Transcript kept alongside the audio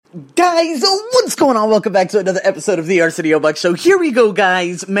Guys, what's going on? Welcome back to another episode of the Arsenio Buck Show. Here we go,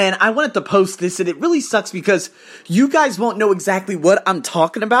 guys. Man, I wanted to post this, and it really sucks because you guys won't know exactly what I'm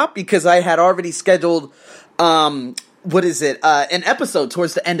talking about because I had already scheduled, an episode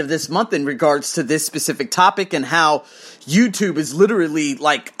towards the end of this month in regards to this specific topic and how YouTube is literally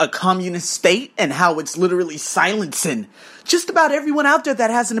like a communist state and how it's literally silencing just about everyone out there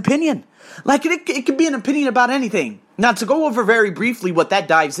that has an opinion. Like, it could be an opinion about anything. Now, to go over very briefly what that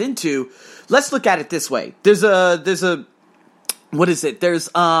dives into, let's look at it this way. There's a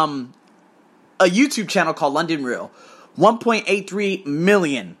YouTube channel called London Real. 1.83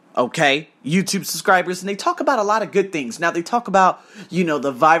 million, okay, YouTube subscribers, and they talk about a lot of good things. Now, they talk about,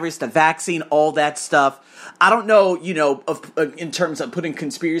 the virus, the vaccine, all that stuff. I don't know, in terms of putting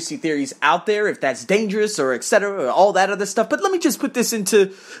conspiracy theories out there, if that's dangerous or et cetera, or all that other stuff. But let me just put this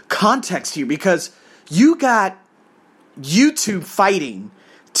into context here, because you got YouTube fighting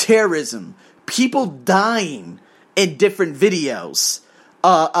terrorism, people dying in different videos,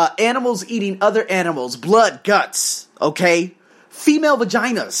 animals eating other animals, blood, guts, okay? Female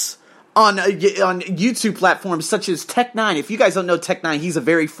vaginas on YouTube platforms such as Tech9. If you guys don't know Tech9, he's a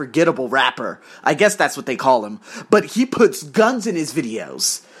very forgettable rapper. I guess that's what they call him. But he puts guns in his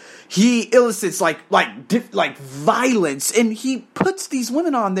videos. He elicits like violence, and he puts these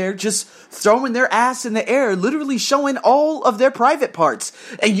women on there just throwing their ass in the air, literally showing all of their private parts.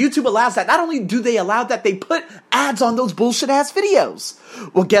 And YouTube allows that. Not only do they allow that, they put ads on those bullshit ass videos.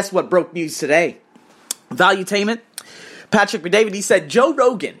 Well, guess what broke news today? Valuetainment. Patrick McDavid, he said, Joe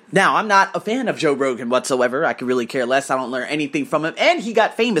Rogan. Now, I'm not a fan of Joe Rogan whatsoever. I could really care less. I don't learn anything from him. And he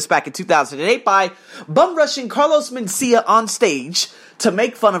got famous back in 2008 by bum-rushing Carlos Mencia on stage to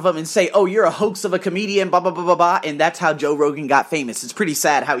make fun of him and say, oh, you're a hoax of a comedian, blah, blah, blah, blah, blah. And that's how Joe Rogan got famous. It's pretty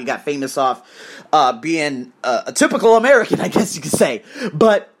sad how he got famous off being a typical American, I guess you could say.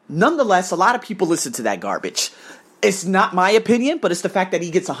 But nonetheless, a lot of people listen to that garbage. It's not my opinion, but it's the fact that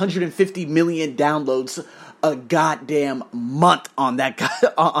he gets 150 million downloads a goddamn month on that guy,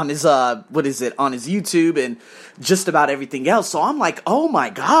 on his on his YouTube and just about everything else. So I'm like, oh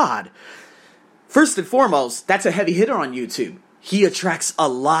my God. First and foremost, that's a heavy hitter on YouTube. He attracts a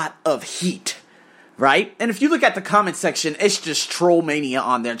lot of heat, right? And if you look at the comment section, it's just troll mania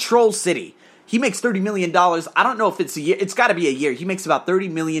on there. Troll City. He makes $30 million. I don't know if it's a year. It's got to be a year. He makes about $30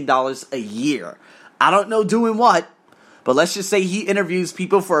 million a year. I don't know doing what. But let's just say he interviews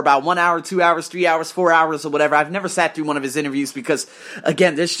people for about 1 hour, 2 hours, 3 hours, 4 hours, or whatever. I've never sat through one of his interviews because,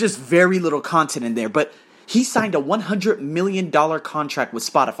 again, there's just very little content in there. But he signed a $100 million contract with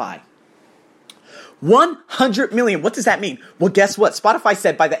Spotify. $100 million. What does that mean? Well, guess what? Spotify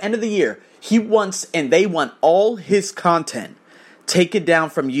said by the end of the year, they want all his content taken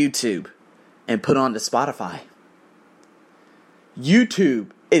down from YouTube and put onto Spotify. YouTube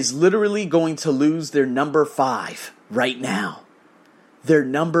is literally going to lose their number 5 right now. They're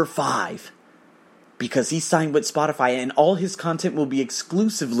number 5 because he signed with Spotify and all his content will be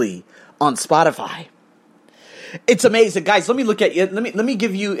exclusively on Spotify. It's amazing. Guys, let me look at you. Let me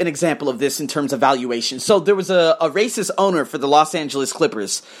give you an example of this in terms of valuation. So there was a racist owner for the Los Angeles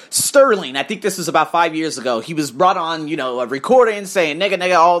Clippers, Sterling. I think this was about 5 years ago. He was brought on, a recording saying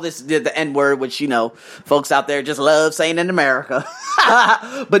nigga, all this, did the N-word, which, folks out there just love saying in America.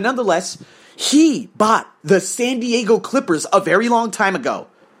 But nonetheless, he bought the San Diego Clippers a very long time ago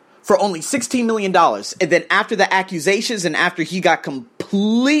for only $16 million. And then after the accusations and after he got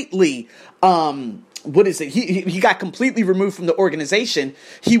completely, he got completely removed from the organization,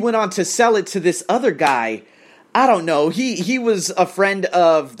 he went on to sell it to this other guy. I don't know. He was a friend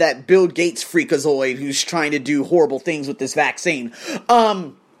of that Bill Gates freakazoid who's trying to do horrible things with this vaccine.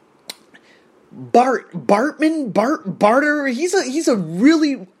 Barter. He's a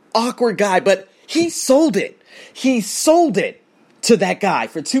really awkward guy, but he sold it. He sold it to that guy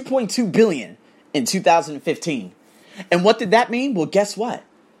for $2.2 billion in 2015. And what did that mean? Well, guess what?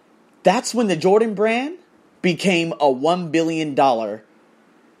 That's when the Jordan brand became a $1 billion,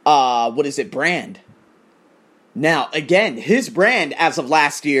 brand. Now, again, his brand, as of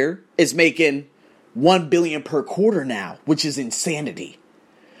last year, is making $1 billion per quarter now, which is insanity.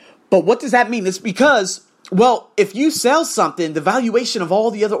 But what does that mean? It's because, well, if you sell something, the valuation of all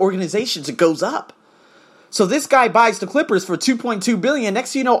the other organizations, it goes up. So this guy buys the Clippers for $2.2 billion.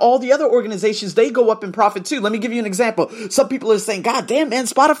 Next thing you know, all the other organizations, they go up in profit too. Let me give you an example. Some people are saying, God damn, man,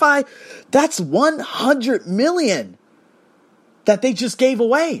 Spotify, that's $100 million that they just gave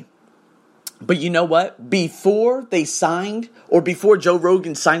away. But you know what? Before they signed, or before Joe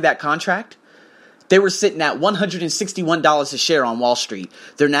Rogan signed that contract, they were sitting at $161 a share on Wall Street.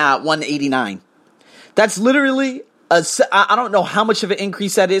 They're now at $189. That's literally I don't know how much of an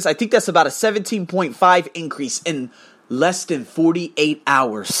increase that is. I think that's about a 17.5 increase in less than 48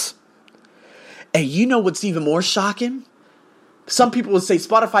 hours. And you know what's even more shocking? Some people would say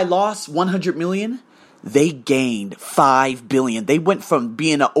Spotify lost 100 million. They gained 5 billion. They went from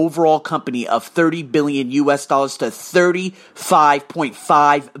being an overall company of 30 billion US dollars to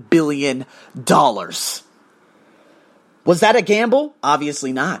 $35.5 billion. Was that a gamble?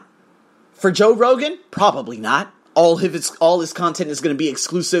 Obviously not. For Joe Rogan? Probably not. All his content is going to be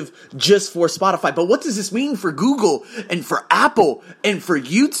exclusive just for Spotify. But what does this mean for Google and for Apple and for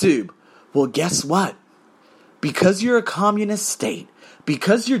YouTube? Well, guess what? Because you're a communist state,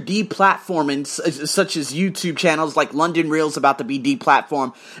 because you're deplatforming, such as YouTube channels like London Reel's about to be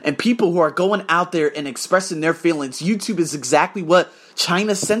deplatformed, and people who are going out there and expressing their feelings, YouTube is exactly what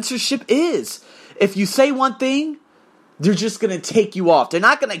China's censorship is. If you say one thing, they're just going to take you off. They're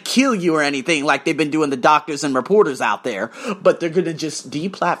not going to kill you or anything like they've been doing the doctors and reporters out there, but they're going to just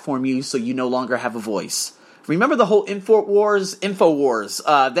deplatform you so you no longer have a voice. Remember the whole InfoWars?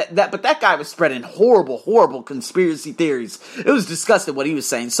 But that guy was spreading horrible conspiracy theories. It was disgusting what he was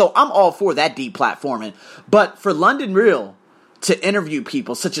saying. So I'm all for that deplatforming. But for London Real to interview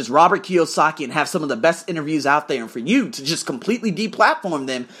people such as Robert Kiyosaki and have some of the best interviews out there, and for you to just completely deplatform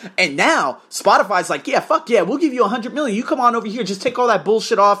them, and now Spotify's like, yeah, fuck yeah, we'll give you 100 million. You come on over here, just take all that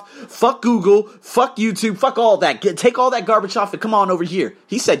bullshit off. Fuck Google, fuck YouTube, fuck all that. Take all that garbage off and come on over here.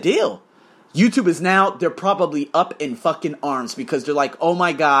 He said, deal. YouTube is now, they're probably up in fucking arms because they're like, oh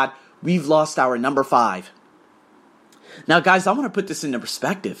my God, we've lost our number 5. Now, guys, I want to put this into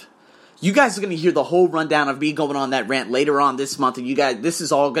perspective. You guys are going to hear the whole rundown of me going on that rant later on this month, and you guys, this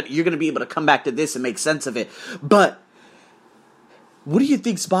is all good. You're going to be able to come back to this and make sense of it. But what do you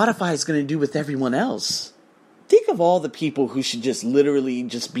think Spotify is going to do with everyone else? Think of all the people who should just literally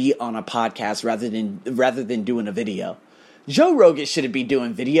just be on a podcast rather than doing a video. Joe Rogan shouldn't be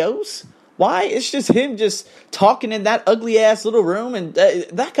doing videos. Why? It's just him just talking in that ugly ass little room, and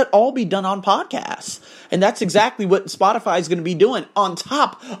that could all be done on podcasts. And that's exactly what Spotify is going to be doing on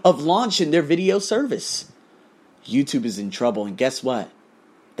top of launching their video service. YouTube is in trouble, and guess what?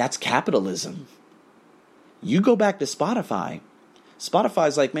 That's capitalism. You go back to Spotify.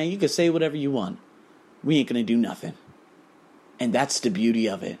 Spotify's like, man, you can say whatever you want. We ain't going to do nothing. And that's the beauty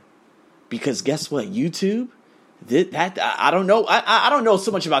of it. Because guess what? YouTube, I don't know. I don't know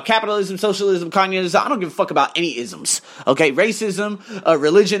so much about capitalism, socialism, communism. I don't give a fuck about any isms. Okay, racism,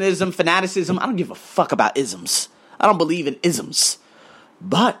 religionism, fanaticism. I don't give a fuck about isms. I don't believe in isms.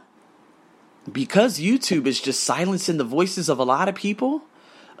 But because YouTube is just silencing the voices of a lot of people,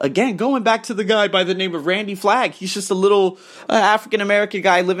 again, going back to the guy by the name of Randy Flagg, he's just a little African-American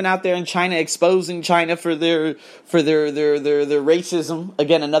guy living out there in China, exposing China for their racism.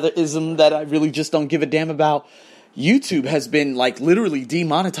 Again, another ism that I really just don't give a damn about. YouTube has been like literally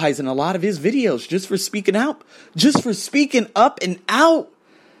demonetizing a lot of his videos just for speaking out, just for speaking up and out.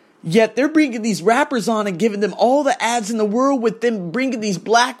 Yet they're bringing these rappers on and giving them all the ads in the world, with them bringing these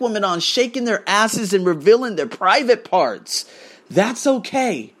black women on, shaking their asses and revealing their private parts. That's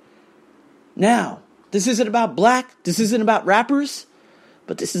okay. Now, this isn't about black, this isn't about rappers,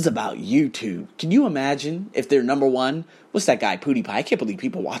 but this is about YouTube. Can you imagine if they're number one? What's that guy, PewDiePie? I can't believe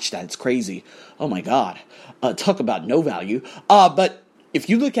people watch that. It's crazy. Oh my God. Talk about no value. But if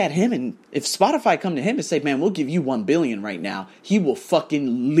you look at him, and if Spotify come to him and say, man, we'll give you 1 billion right now, he will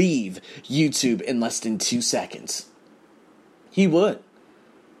fucking leave YouTube in less than 2 seconds. He would.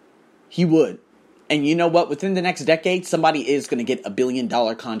 He would. And you know what? Within the next decade, somebody is going to get $1 billion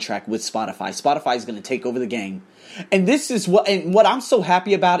contract with Spotify. Spotify is going to take over the game. And this is what I'm so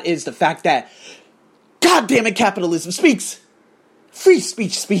happy about is the fact that, God damn it, capitalism speaks. Free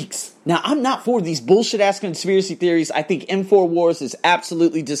speech speaks. Now, I'm not for these bullshit-ass conspiracy theories. I think InfoWars is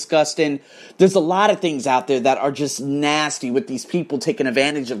absolutely disgusting. There's a lot of things out there that are just nasty with these people taking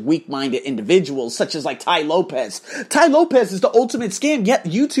advantage of weak-minded individuals, such as like Tai Lopez. Tai Lopez is the ultimate scam, yet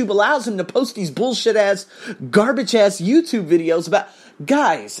YouTube allows him to post these bullshit-ass, garbage-ass YouTube videos about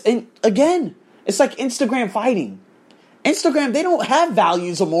guys. And again, it's like Instagram fighting. Instagram, they don't have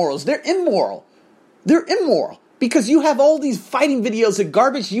values or morals. They're immoral. They're immoral. Because you have all these fighting videos of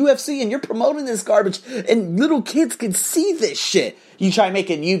garbage UFC and you're promoting this garbage and little kids can see this shit. You try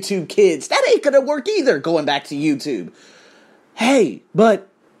making YouTube Kids. That ain't gonna work either, going back to YouTube. Hey, but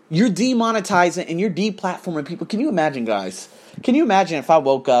you're demonetizing and you're deplatforming people. Can you imagine, guys? Can you imagine if I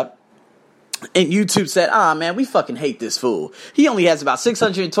woke up and YouTube said, man, we fucking hate this fool. He only has about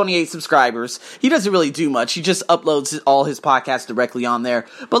 628 subscribers. He doesn't really do much. He just uploads all his podcasts directly on there.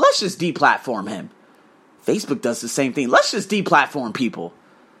 But let's just deplatform him. Facebook does the same thing. Let's just deplatform people.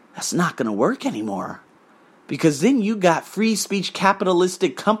 That's not going to work anymore. Because then you got free speech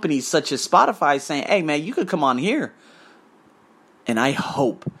capitalistic companies such as Spotify saying, hey man, you could come on here. And I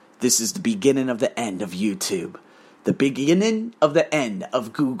hope this is the beginning of the end of YouTube. The beginning of the end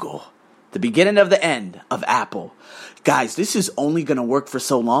of Google. The beginning of the end of Apple. Guys, this is only going to work for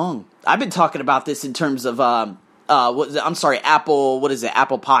so long. I've been talking about this in terms of, Apple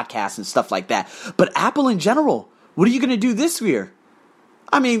Podcasts and stuff like that. But Apple in general, what are you going to do this year?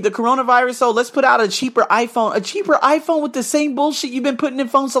 I mean, the coronavirus, let's put out a cheaper iPhone. A cheaper iPhone with the same bullshit you've been putting in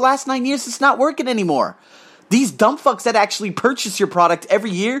phones the last 9 years. It's not working anymore. These dumb fucks that actually purchase your product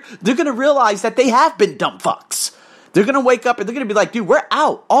every year, they're going to realize that they have been dumb fucks. They're going to wake up and they're going to be like, dude, we're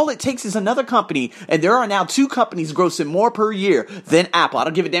out. All it takes is another company. And there are now 2 companies grossing more per year than Apple. I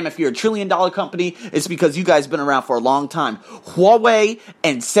don't give a damn if you're a $1 trillion company. It's because you guys have been around for a long time. Huawei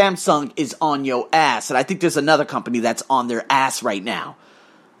and Samsung is on your ass. And I think there's another company that's on their ass right now.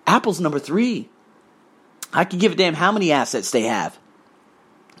 Apple's number 3. I can give a damn how many assets they have.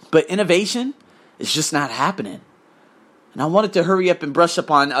 But innovation is just not happening. And I wanted to hurry up and brush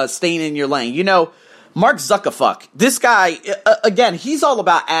up on staying in your lane. You know, Mark Zuckerfuck, this guy, again, he's all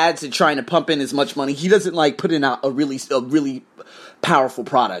about ads and trying to pump in as much money. He doesn't like putting out a really powerful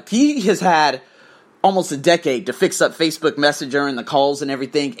product. He has had almost a decade to fix up Facebook Messenger and the calls and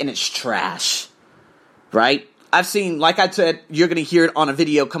everything, and it's trash, right? I've seen, like I said, you're going to hear it on a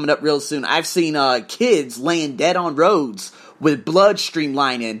video coming up real soon. I've seen kids laying dead on roads with blood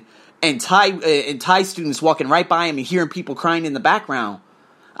streamlining and Thai students walking right by him and hearing people crying in the background.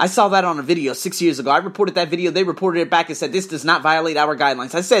 I saw that on a video 6 years ago. I reported that video. They reported it back and said, this does not violate our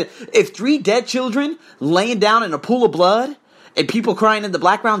guidelines. I said, if 3 dead children laying down in a pool of blood and people crying in the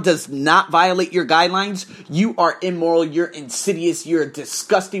background does not violate your guidelines, you are immoral, you're insidious, you're a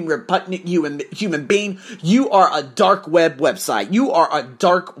disgusting, repugnant human being. You are a dark web website. You are a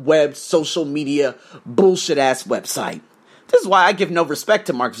dark web social media bullshit-ass website. This is why I give no respect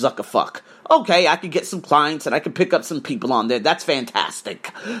to Mark Zuckerfuck. Okay, I could get some clients and I could pick up some people on there. That's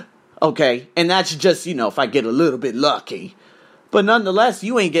fantastic. Okay, and that's just, if I get a little bit lucky. But nonetheless,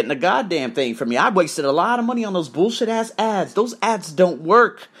 you ain't getting a goddamn thing from me. I wasted a lot of money on those bullshit-ass ads. Those ads don't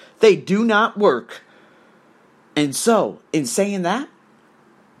work. They do not work. And so, in saying that,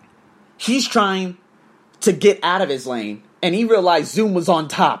 he's trying to get out of his lane, and he realized Zoom was on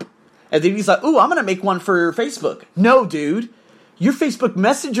top. And then he's like, ooh, I'm going to make one for Facebook. No, dude. Your Facebook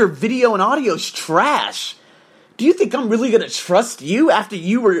Messenger video and audio is trash. Do you think I'm really going to trust you after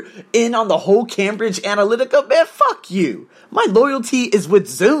you were in on the whole Cambridge Analytica? Man, fuck you. My loyalty is with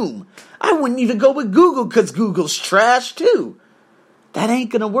Zoom. I wouldn't even go with Google because Google's trash too. That ain't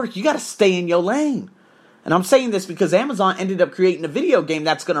going to work. You got to stay in your lane. And I'm saying this because Amazon ended up creating a video game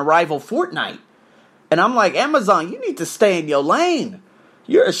that's going to rival Fortnite. And I'm like, Amazon, you need to stay in your lane.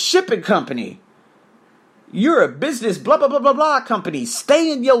 You're a shipping company. You're a business blah, blah, blah, blah, blah company.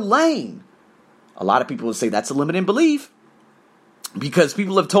 Stay in your lane. A lot of people would say that's a limiting belief. Because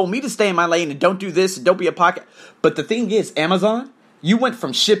people have told me to stay in my lane and don't do this and don't be a pocket. But the thing is, Amazon, you went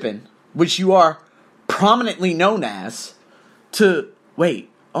from shipping, which you are prominently known as, to, wait,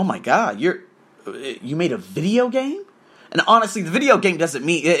 oh my God, you made a video game? And honestly, the video game doesn't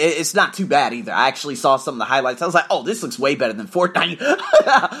mean, it's not too bad either. I actually saw some of the highlights. I was like, oh, this looks way better than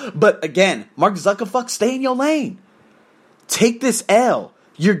Fortnite. But again, Mark Zuckerfuck, stay in your lane. Take this L.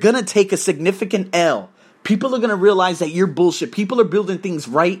 You're going to take a significant L. People are going to realize that you're bullshit. People are building things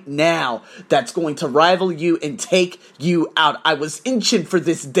right now that's going to rival you and take you out. I was inching for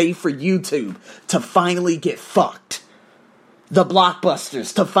this day for YouTube to finally get fucked. The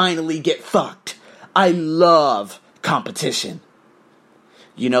blockbusters to finally get fucked. I love competition.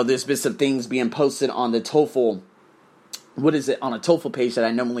 There's been some things being posted on the TOEFL. On a TOEFL page that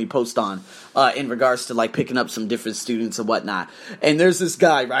I normally post on in regards to like picking up some different students and whatnot. And there's this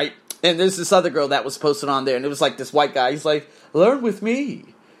guy, right? And there's this other girl that was posted on there, and it was like this white guy. He's like, learn with me.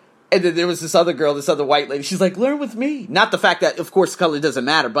 And then there was this other girl, this other white lady. She's like, learn with me. Not the fact that, of course, color doesn't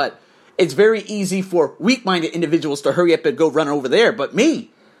matter, but it's very easy for weak-minded individuals to hurry up and go run over there. But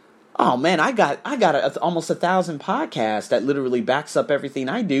me, oh man, I got almost 1,000 podcasts that literally backs up everything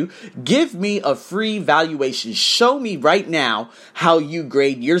I do. Give me a free valuation. Show me right now how you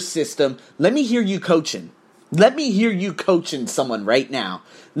grade your system. Let me hear you coaching. Let me hear you coaching someone right now.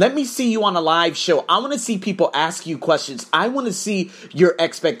 Let me see you on a live show. I want to see people ask you questions. I want to see your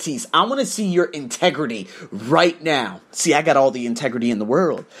expertise. I want to see your integrity right now. See, I got all the integrity in the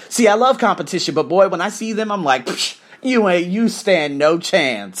world. See, I love competition, but boy, when I see them, I'm like, you stand no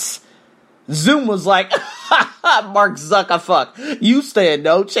chance. Zoom was like, Mark Zuckerfuck, you stand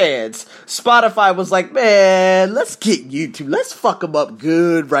no chance. Spotify was like, man, let's get YouTube. Let's fuck them up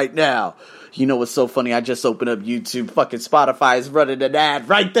good right now. You know what's so funny? I just opened up YouTube. Fucking Spotify is running an ad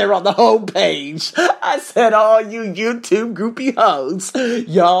right there on the homepage. I said, all you YouTube groupie hoes,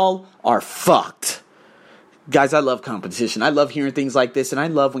 y'all are fucked. Guys, I love competition. I love hearing things like this, and I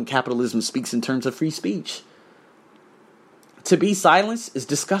love when capitalism speaks in terms of free speech. To be silenced is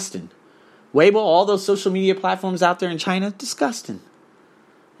disgusting. Weibo, all those social media platforms out there in China, disgusting.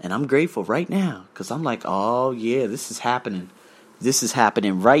 And I'm grateful right now, because I'm like, oh yeah, this is happening. This is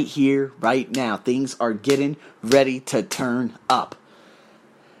happening right here, right now. Things are getting ready to turn up.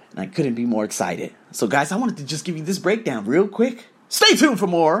 And I couldn't be more excited. So guys, I wanted to just give you this breakdown real quick. Stay tuned for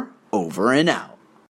more. Over and out.